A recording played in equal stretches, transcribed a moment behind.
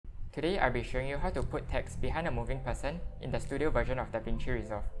Today I'll be showing you how to put text behind a moving person in the studio version of Davinci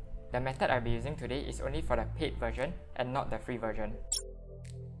Resolve. The method I'll be using today is only for the paid version and not the free version.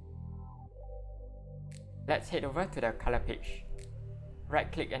 Let's head over to the color page.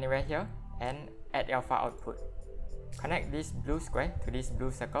 Right click anywhere here and add alpha output. Connect this blue square to this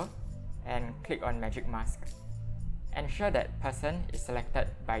blue circle and click on magic mask. Ensure that person is selected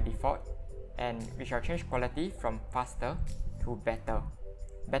by default, and we shall change quality from faster to better.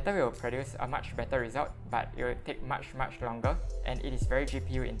 Better will produce a much better result, but it will take much longer and it is very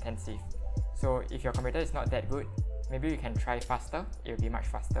GPU intensive. So if your computer is not that good, maybe you can try faster, it will be much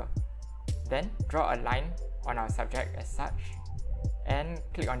faster. Then draw a line on our subject as such and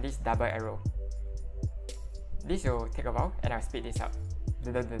click on this double arrow. This will take a while and I'll speed this up.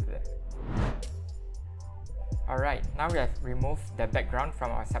 Alright, now we have removed the background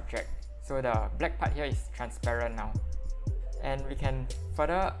from our subject. So the black part here is transparent now. And we can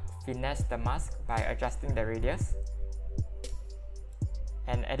further finesse the mask by adjusting the radius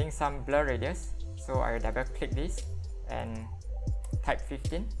and adding some blur radius. So I will double click this and type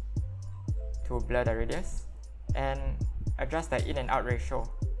 15 to blur the radius and adjust the in and out ratio.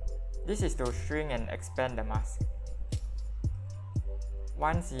 This is to shrink and expand the mask.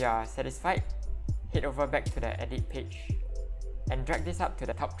 Once you are satisfied, head over back to the edit page and drag this up to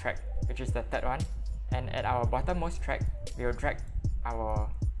the top track, which is the third one. And at our bottommost track, we will drag our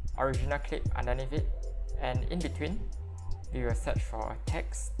original clip underneath it, and in between, we will search for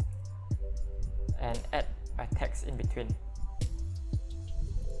text and add a text in between.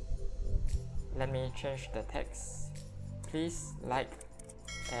 Let me change the text. Please like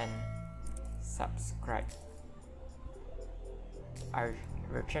and subscribe. I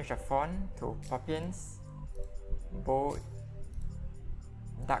will change the font to Poppins, bold,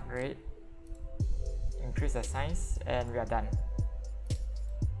 dark red, increase the size, and we are done.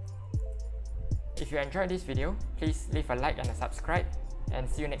 If you enjoyed this video, please leave a like and a subscribe, and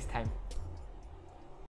see you next time.